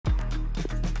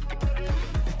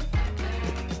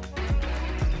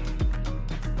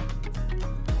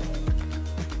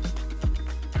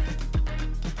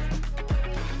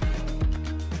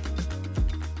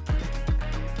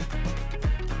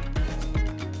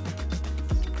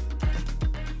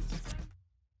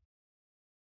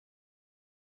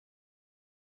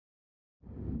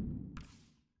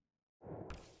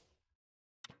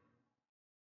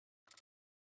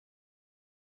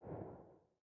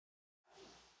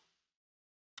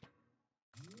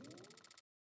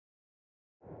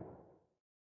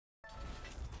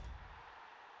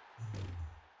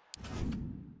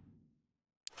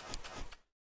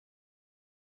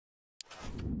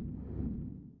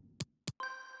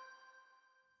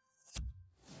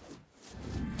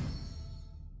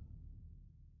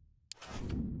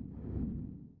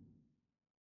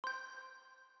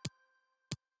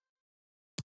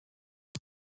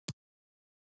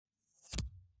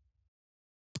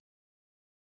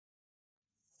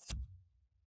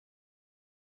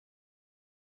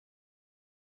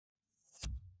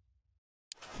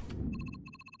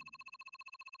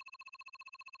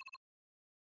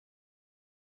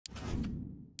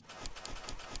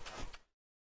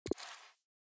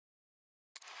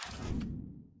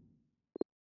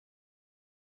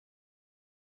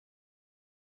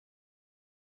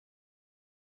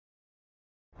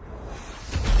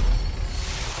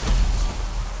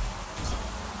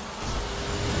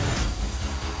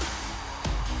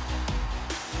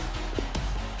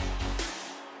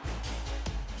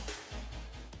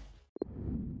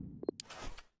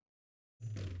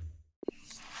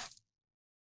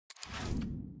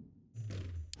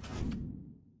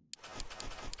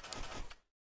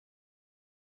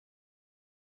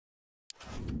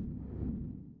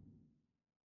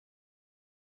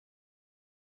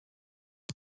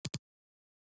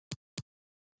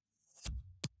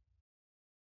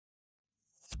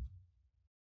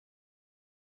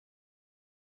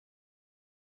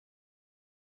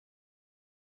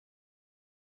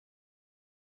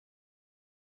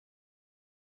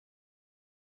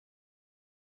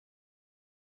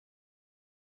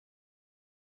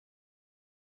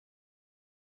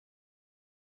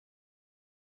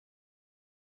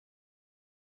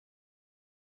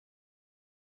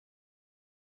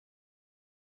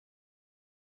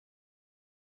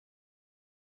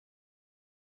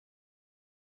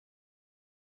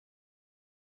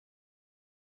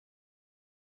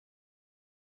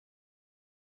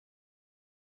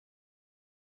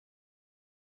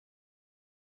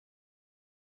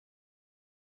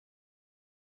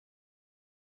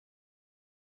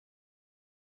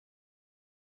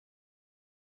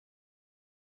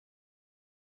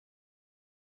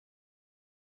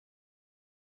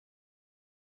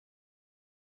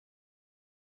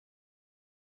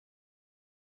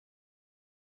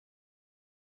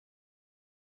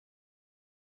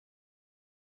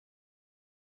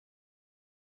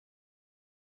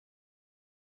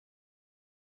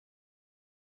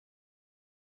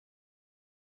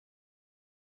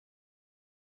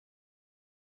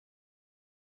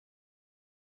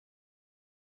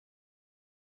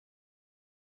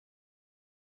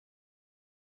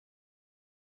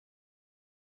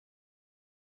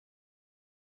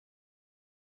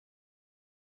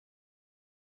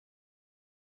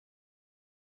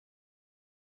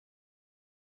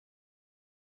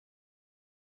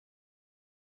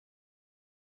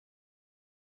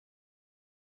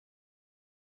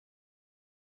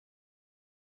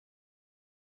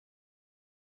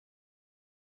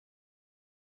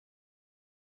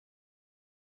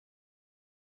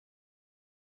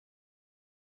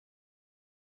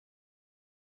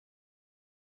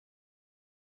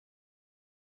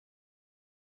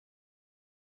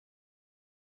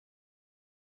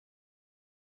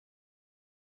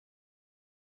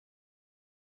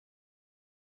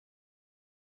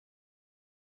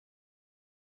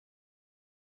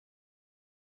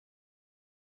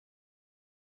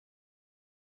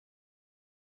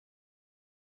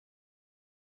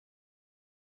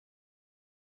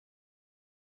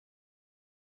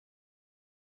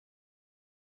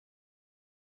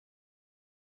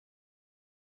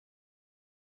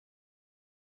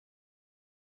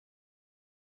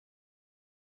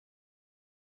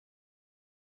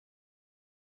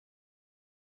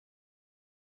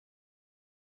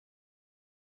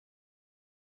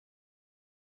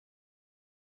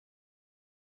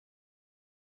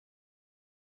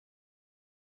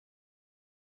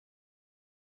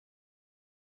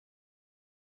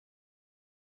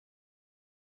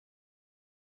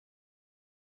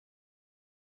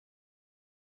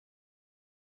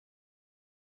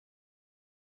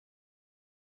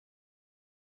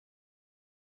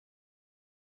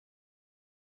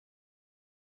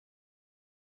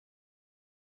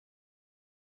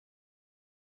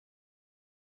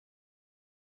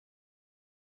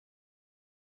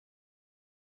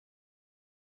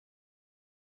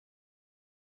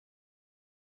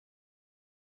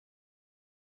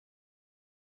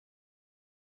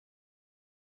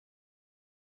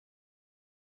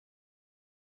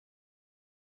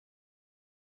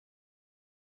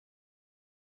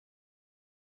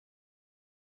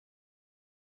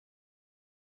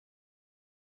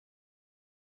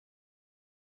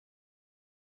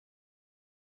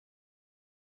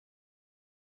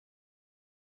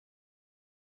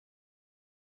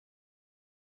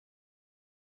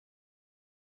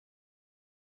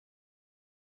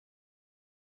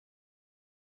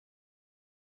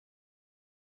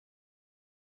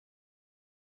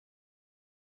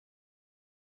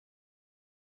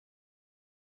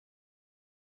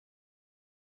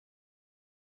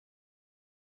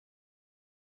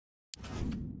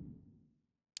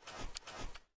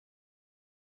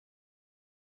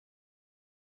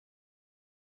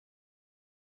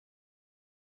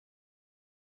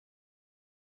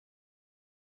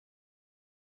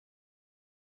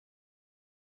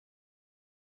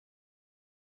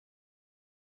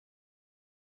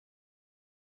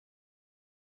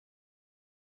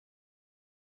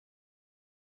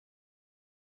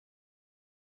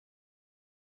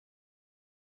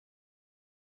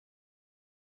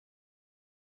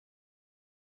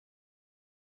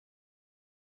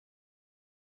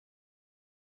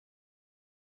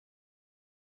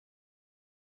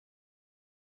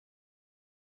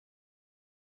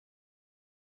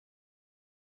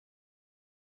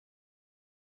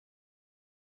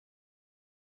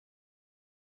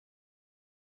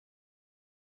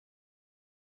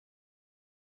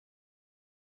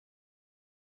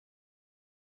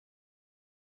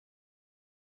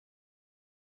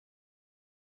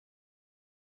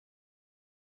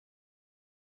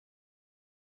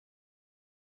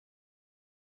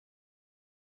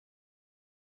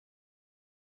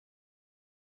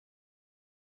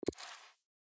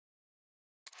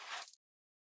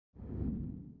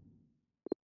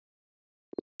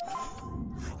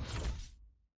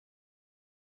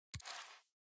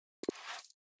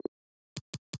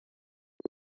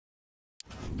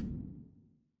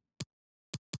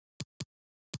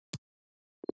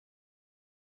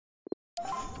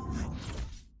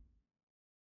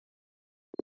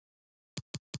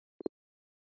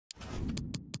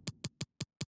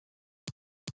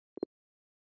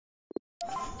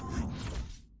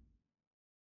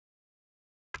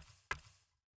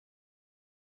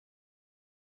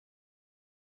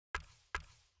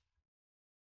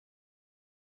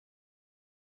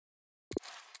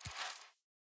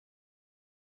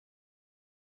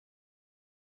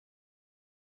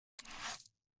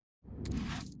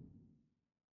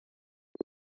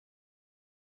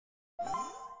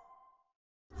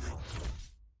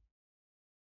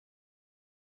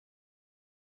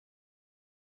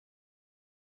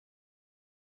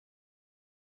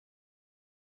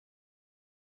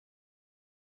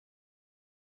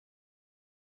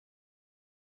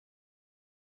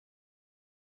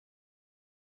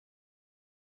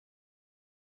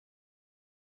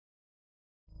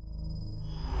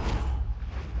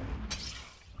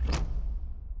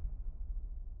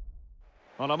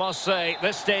Well, I must say,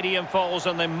 this stadium falls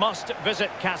in the must-visit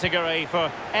category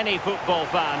for any football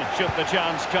fan, should the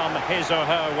chance come his or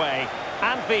her way.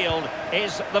 Anfield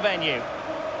is the venue.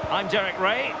 I'm Derek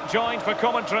Ray, joined for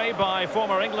commentary by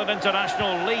former England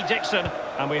international Lee Dixon,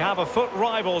 and we have a foot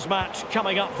rivals match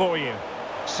coming up for you.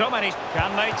 So many...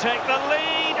 Can they take the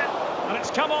lead? And it's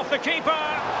come off the keeper.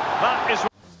 That is...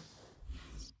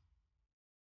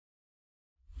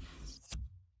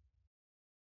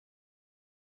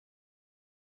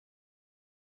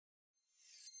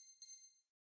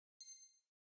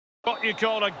 What you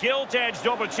call a gilt-edged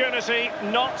opportunity,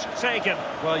 not taken.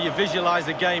 Well, you visualise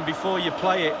the game before you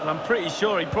play it, and I'm pretty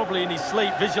sure he probably in his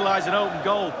sleep visualised an open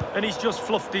goal, and he's just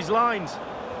fluffed his lines.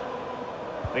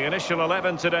 The initial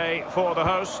 11 today for the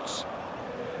hosts.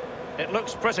 It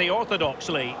looks pretty orthodox,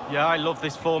 Lee. Yeah, I love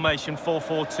this formation,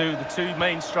 4-4-2. The two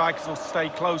main strikers will stay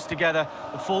close together.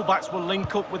 The full-backs will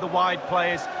link up with the wide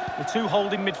players. The two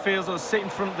holding midfielders will sit in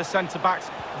front of the centre-backs.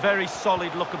 Very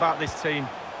solid look about this team.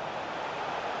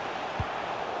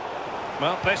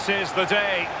 Well, this is the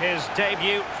day, his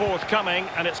debut forthcoming,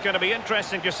 and it's going to be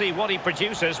interesting to see what he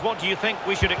produces. What do you think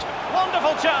we should expect?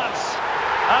 Wonderful chance!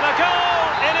 And a goal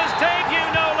in his debut,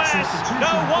 no less.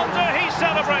 No wonder he's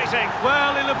celebrating.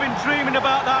 Well, he'll have been dreaming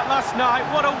about that last night.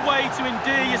 What a way to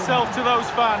endear yourself to those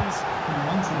fans.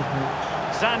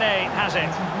 Sané has it.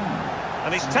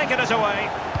 And he's taken it away.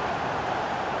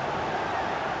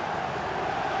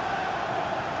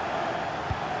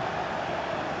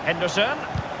 Henderson.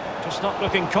 Just not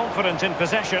looking confident in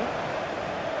possession.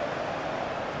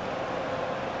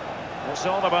 It's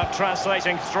all about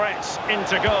translating threats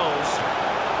into goals.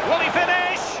 Will he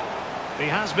finish? He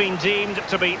has been deemed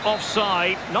to be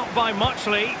offside, not by much,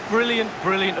 Lee. Brilliant,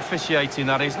 brilliant officiating,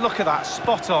 that is. Look at that,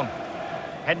 spot on.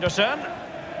 Henderson.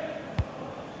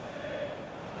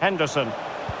 Henderson.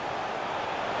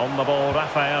 On the ball,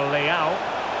 Rafael Leao.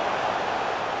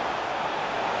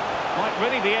 Might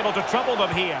really be able to trouble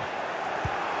them here.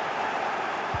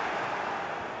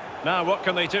 Now, what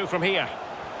can they do from here?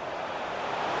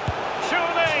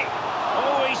 Surely!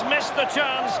 Oh, he's missed the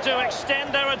chance to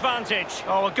extend their advantage.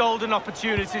 Oh, a golden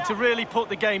opportunity to really put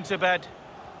the game to bed.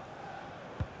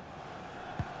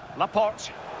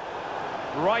 Laporte.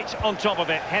 Right on top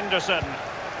of it, Henderson.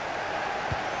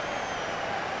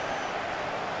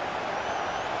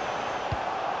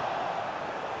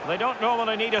 They don't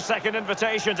normally need a second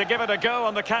invitation to give it a go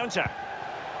on the counter.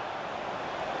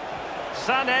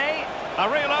 Sané. A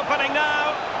real opening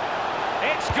now.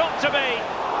 It's got to be.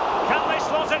 Can they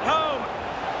slot it home?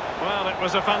 Well, it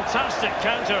was a fantastic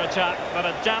counter-attack, but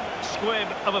a damp squib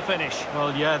of a finish.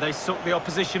 Well, yeah, they sucked the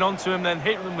opposition onto him, then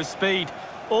hit him with speed.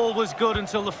 All was good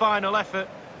until the final effort.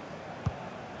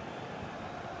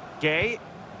 Gay.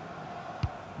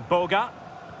 Boga.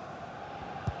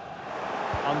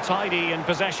 Untidy in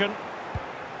possession.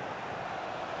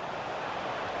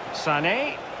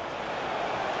 Sané.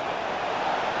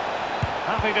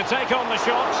 Happy to take on the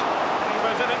shot,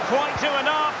 but didn't quite do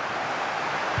enough.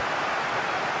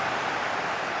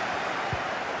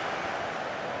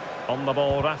 On the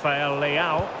ball, Rafael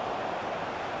Leao.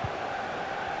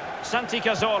 Santi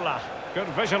Cazorla. Good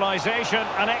visualisation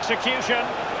and execution.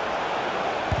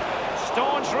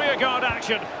 Staunch rearguard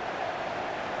action.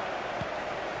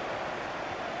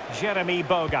 Jeremy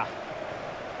Boga.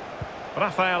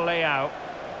 Rafael Leao.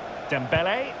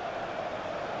 Dembele.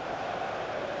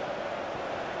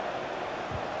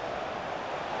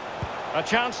 A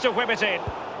chance to whip it in.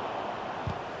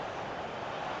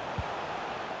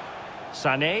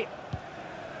 Sané.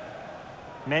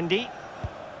 Mendy.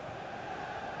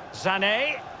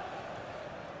 Sané.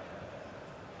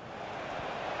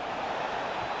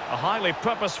 A highly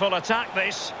purposeful attack,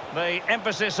 this. The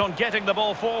emphasis on getting the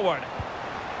ball forward.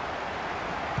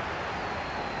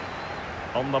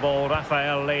 On the ball,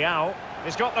 Rafael Leao.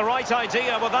 He's got the right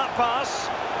idea with that pass.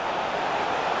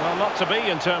 Well, not to be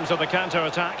in terms of the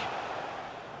counter-attack.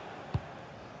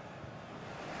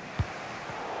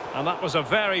 And that was a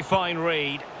very fine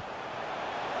read.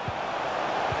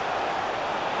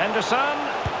 Henderson.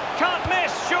 Can't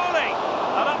miss, surely.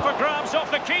 And up for grabs off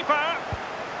the keeper.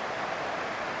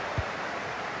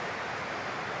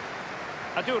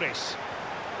 Aduris.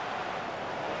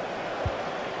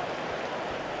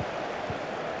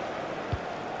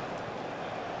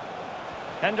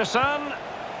 Henderson.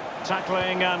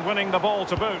 Tackling and winning the ball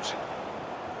to boot.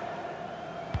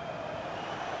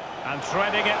 And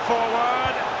threading it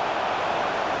forward.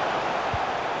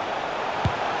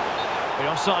 The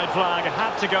offside flag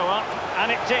had to go up,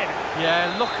 and it did.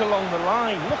 Yeah, look along the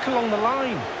line. Look along the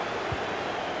line.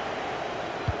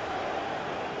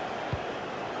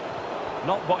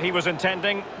 Not what he was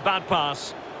intending. Bad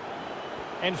pass.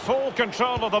 In full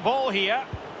control of the ball here.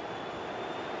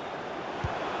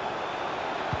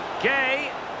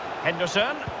 Gay.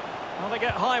 Henderson. Well, they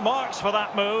get high marks for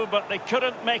that move, but they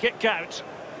couldn't make it count.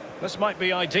 This might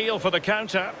be ideal for the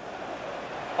counter.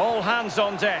 All hands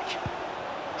on deck.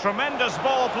 Tremendous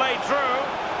ball played through.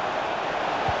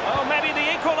 Oh, maybe the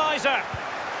equaliser.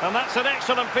 And that's an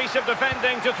excellent piece of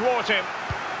defending to thwart him.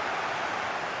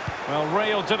 Well,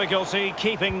 real difficulty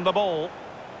keeping the ball.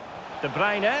 De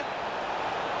Bruyne.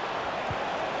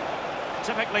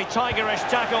 Typically tigerish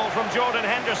tackle from Jordan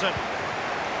Henderson.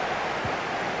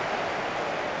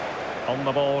 On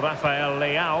the ball, Rafael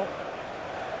Leao.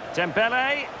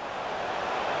 Dembele.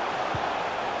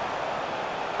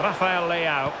 Rafael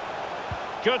Leao.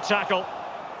 Good tackle.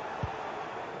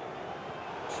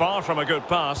 Far from a good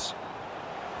pass.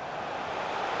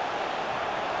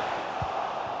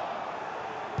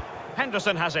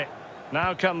 Henderson has it.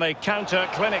 Now can they counter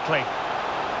clinically?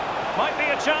 Might be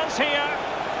a chance here.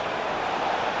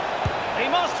 He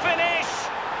must finish.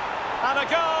 And a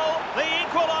goal, the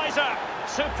equaliser.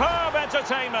 Superb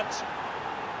entertainment.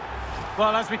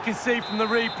 Well, as we can see from the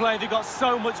replay, they've got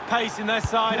so much pace in their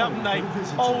side, haven't they?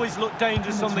 Always look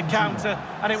dangerous on the counter,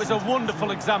 and it was a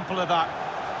wonderful example of that.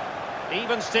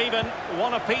 Even Steven,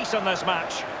 one apiece in this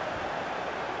match.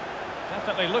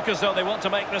 Definitely look as though they want to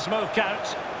make this move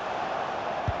count.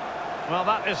 Well,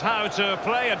 that is how to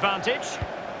play advantage.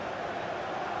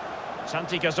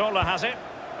 Santi Cazorla has it,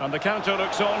 and the counter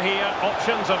looks on here.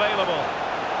 Options available.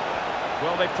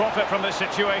 Will they profit from this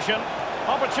situation?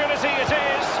 Opportunity it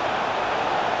is.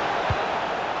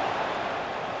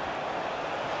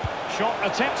 Shot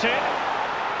attempted.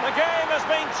 The game has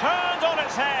been turned on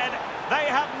its head. They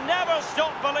have never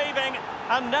stopped believing,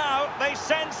 and now they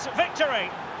sense victory.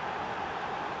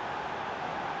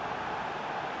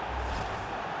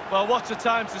 Well, what a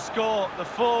time to score. The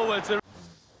forwards are...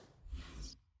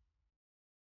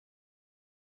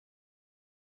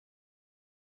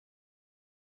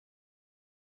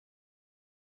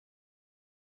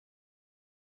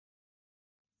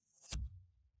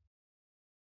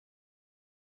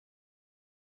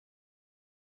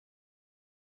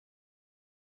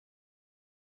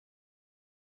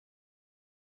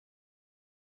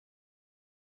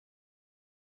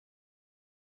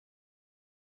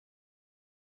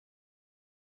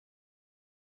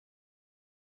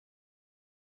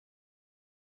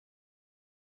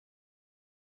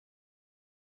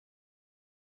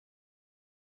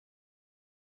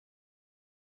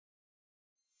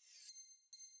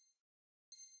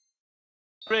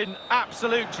 in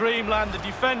absolute dreamland. The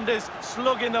defenders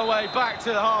slugging their way back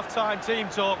to the half-time team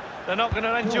talk. They're not going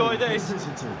to enjoy this.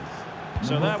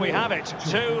 So there we have it,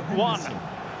 2-1.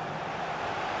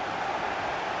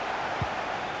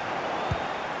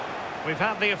 We've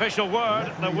had the official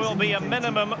word. There will be a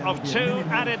minimum of 2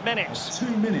 added minutes.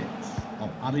 2 minutes of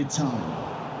added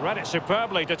time. Read it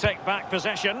superbly to take back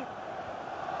possession.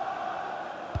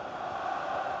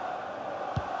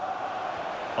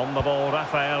 On the ball,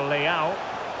 Rafael Leao.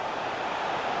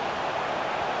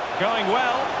 Going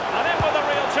well, and in with a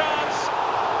real chance.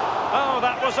 Oh,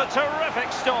 that was a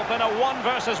terrific stop in a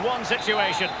 1-versus-1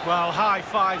 situation. Well, high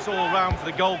fives all round for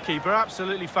the goalkeeper.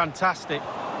 Absolutely fantastic.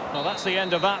 Well, that's the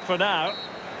end of that for now.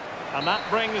 And that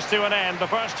brings to an end the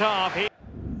first half here.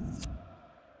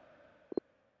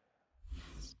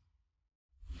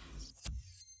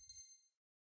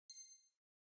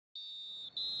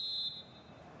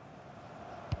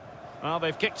 Well,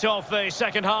 they've kicked off the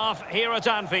second half here at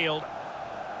Anfield.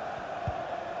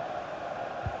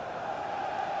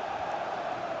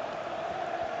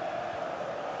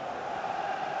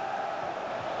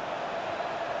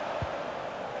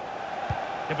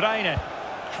 De Bruyne,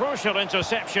 crucial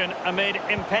interception amid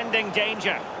impending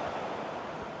danger.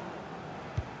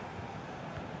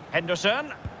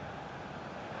 Henderson.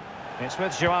 It's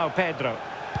with Joao Pedro.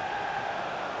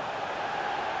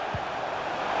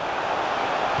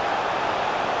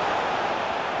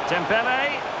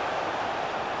 Dembele.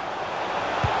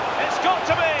 It's got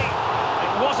to be!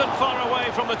 It wasn't far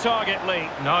away from the target, Lee.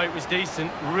 No, it was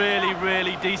decent. Really,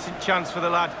 really decent chance for the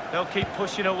lad. They'll keep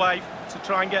pushing away to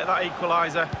try and get that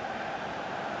equaliser.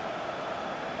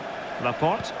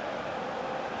 Laporte.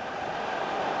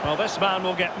 Well, this man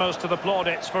will get most of the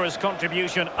plaudits for his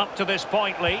contribution up to this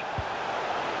point, Lee.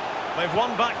 They've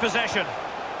won back possession.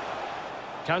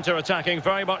 Counter-attacking,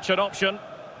 very much an option.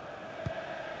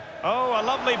 Oh, a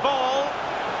lovely ball.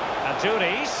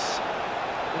 Aduriz.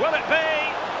 Will it be?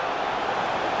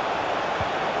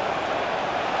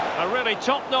 A really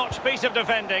top-notch piece of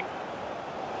defending.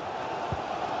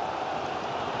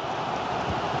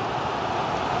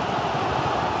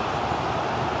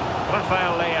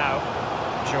 Rafael Leao.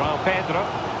 Joao Pedro.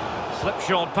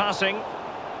 Slipshod passing.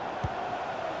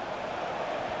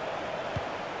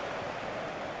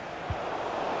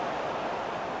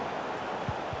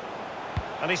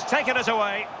 And he's taken it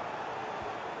away.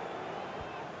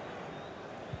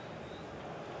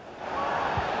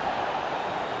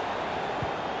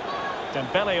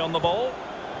 Dembele on the ball.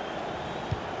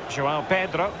 Joao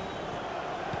Pedro.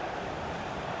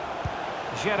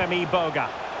 Jeremy Boga.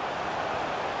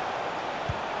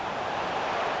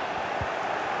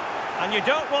 And you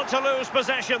don't want to lose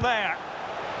possession there.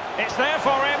 It's there for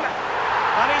him.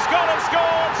 And he's gone and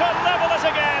scored to level it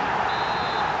again.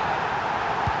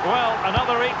 Well,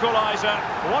 another equaliser.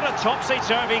 What a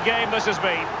topsy-turvy game this has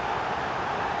been.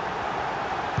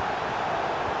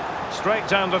 Straight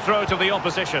down the throat of the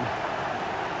opposition.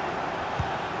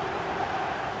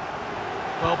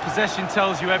 Well, possession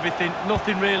tells you everything.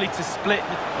 Nothing really to split.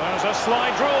 There's a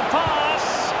slide rule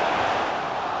pass.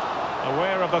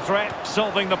 Aware of the threat,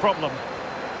 solving the problem.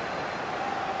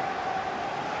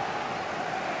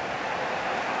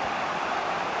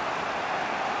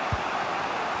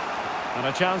 And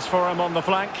a chance for him on the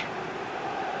flank.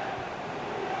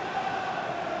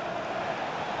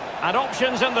 And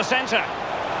options in the centre.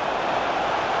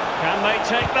 Can they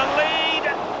take the lead?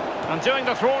 And doing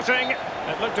the thwarting.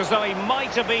 It looked as though he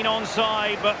might have been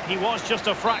onside, but he was just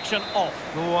a fraction off.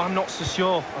 Oh, I'm not so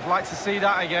sure. I'd like to see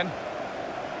that again.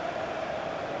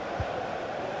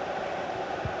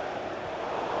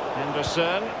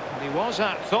 Henderson, he was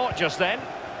at thought just then.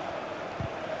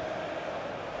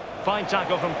 Fine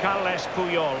tackle from Carles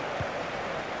Puyol.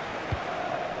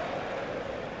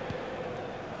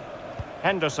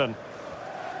 Henderson.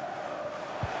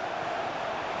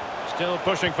 Still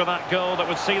pushing for that goal that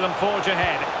would see them forge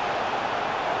ahead.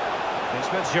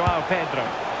 It's with Joao Pedro.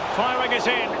 Firing it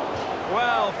in.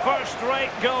 Well, first-rate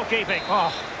goalkeeping.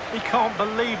 Oh, he can't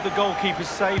believe the goalkeeper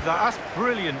saved that. That's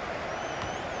brilliant.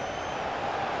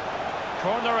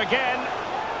 Corner again.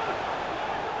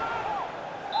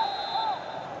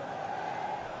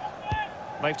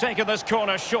 They've taken this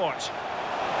corner short.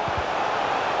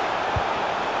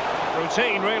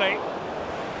 Routine, really.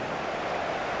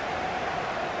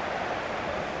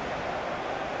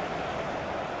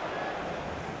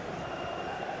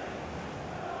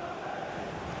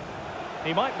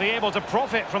 He might be able to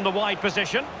profit from the wide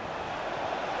position.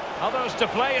 Others to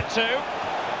play it to.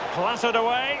 Clattered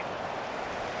away.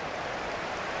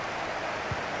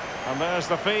 And there's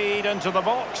the feed into the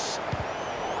box.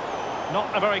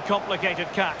 Not a very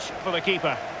complicated catch for the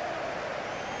keeper.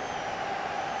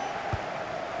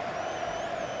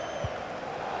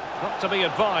 Not to be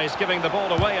advised giving the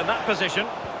ball away in that position.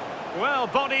 Well,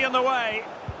 body in the way.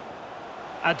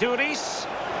 Aduriz.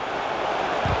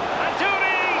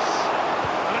 Aduriz!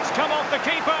 And it's come off the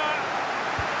keeper.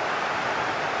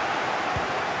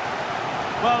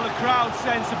 Well, the crowd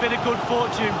sense a bit of good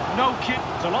fortune. No kick.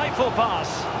 Delightful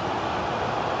pass.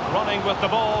 Running with the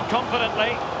ball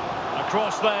confidently. A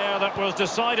cross there that was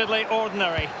decidedly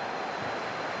ordinary.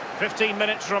 15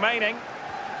 minutes remaining.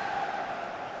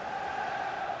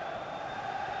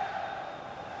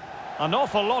 An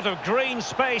awful lot of green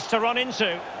space to run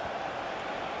into.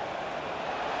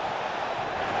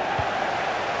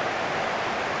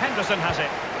 Henderson has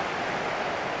it.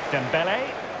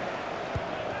 Dembele.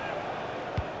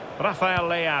 Rafael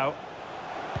Leao.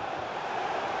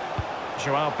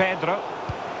 Joao Pedro.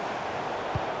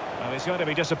 Well, he's going to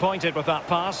be disappointed with that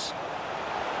pass.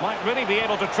 Might really be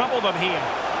able to trouble them here.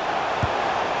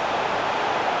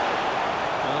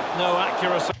 Well, no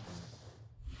accuracy.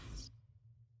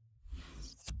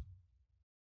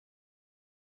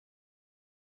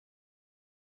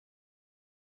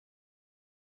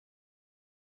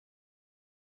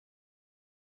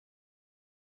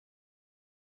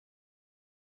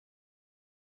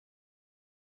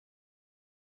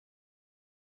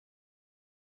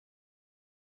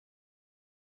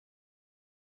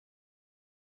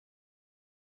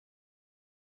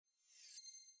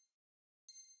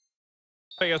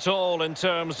 At all in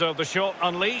terms of the shot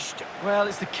unleashed. Well,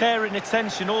 it's the care and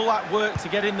attention, all that work to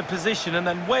get in the position and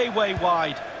then way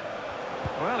wide.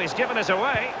 Well, he's given it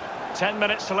away. 10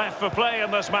 minutes left for play in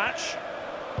this match.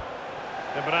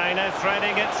 De Bruyne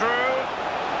threading it through.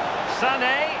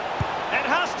 Sané. It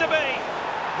has to be.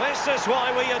 This is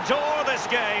why we adore this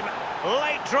game.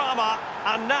 Late drama,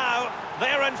 and now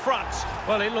they're in front.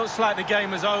 Well, it looks like the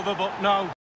game is over, but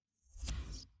no.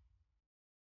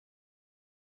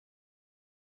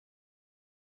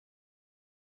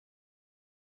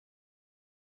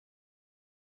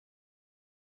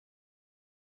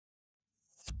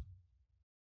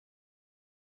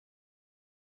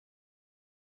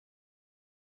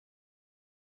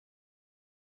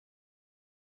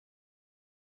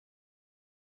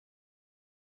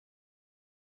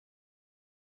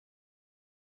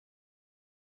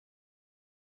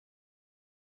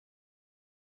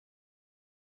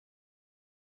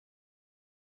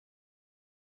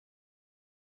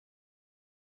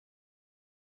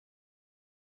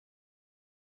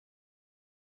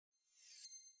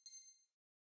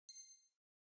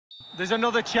 There's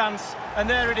another chance, and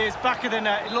there it is, back of the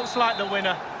net. It looks like the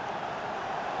winner.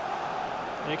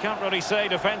 You can't really say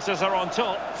defences are on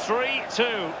top.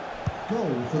 3-2.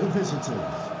 Goal for the visitors.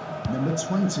 Number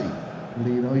 20,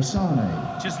 Leroy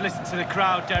Sané. Just listen to the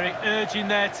crowd, Derek, urging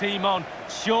their team on.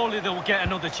 Surely they'll get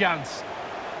another chance.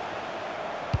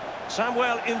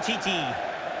 Samuel Umtiti.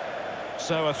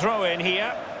 So a throw in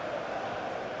here.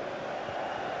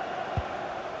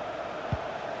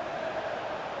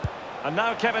 And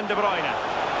now Kevin De Bruyne.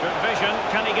 Good vision.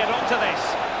 Can he get onto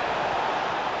this?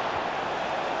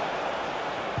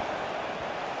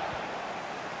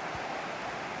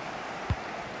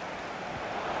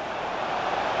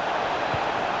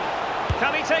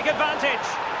 Can he take advantage?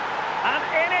 And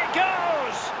in it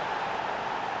goes!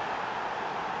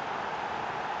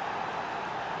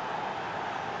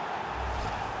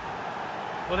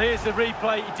 Well, here's the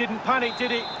replay. He didn't panic,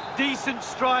 did he? Decent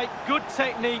strike, good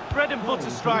technique, bread and butter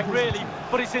strike, really,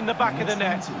 but it's in the back of the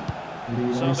net.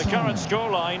 So the current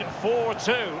scoreline,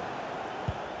 4-2.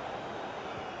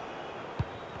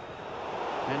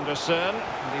 Henderson,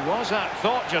 he was at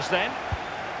thought just then.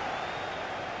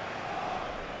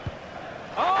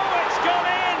 Oh, it's gone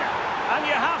in! And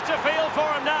you have to feel for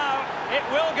him now. It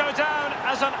will go down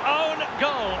as an own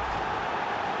goal.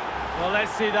 Well,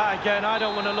 let's see that again. I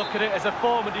don't want to look at it as a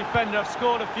former defender. I've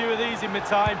scored a few of these in my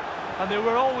time, and they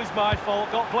were always my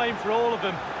fault. Got blamed for all of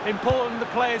them. Important the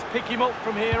players pick him up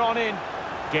from here on in.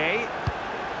 Gay.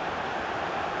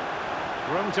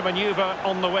 Room to manoeuvre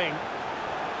on the wing.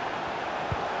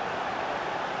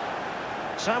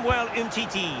 Samuel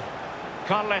Umtiti.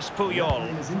 Carles Puyol.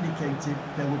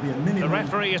 The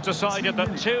referee has decided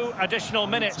that 2 additional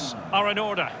minutes are in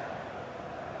order.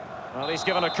 Well, he's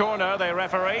given a corner, the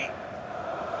referee.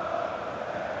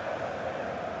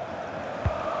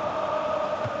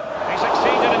 He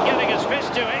succeeded in getting his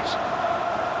fist to it.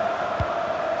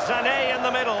 Sané in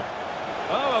the middle.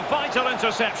 Oh, a vital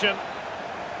interception.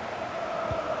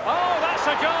 Oh, that's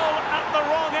a goal at the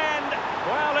wrong end.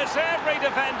 Well, it's every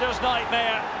defender's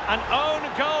nightmare. An own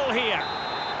goal here.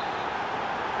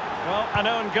 Well, an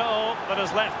own goal that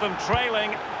has left them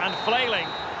trailing and flailing.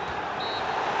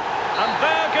 And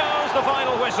there goes the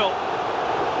final whistle.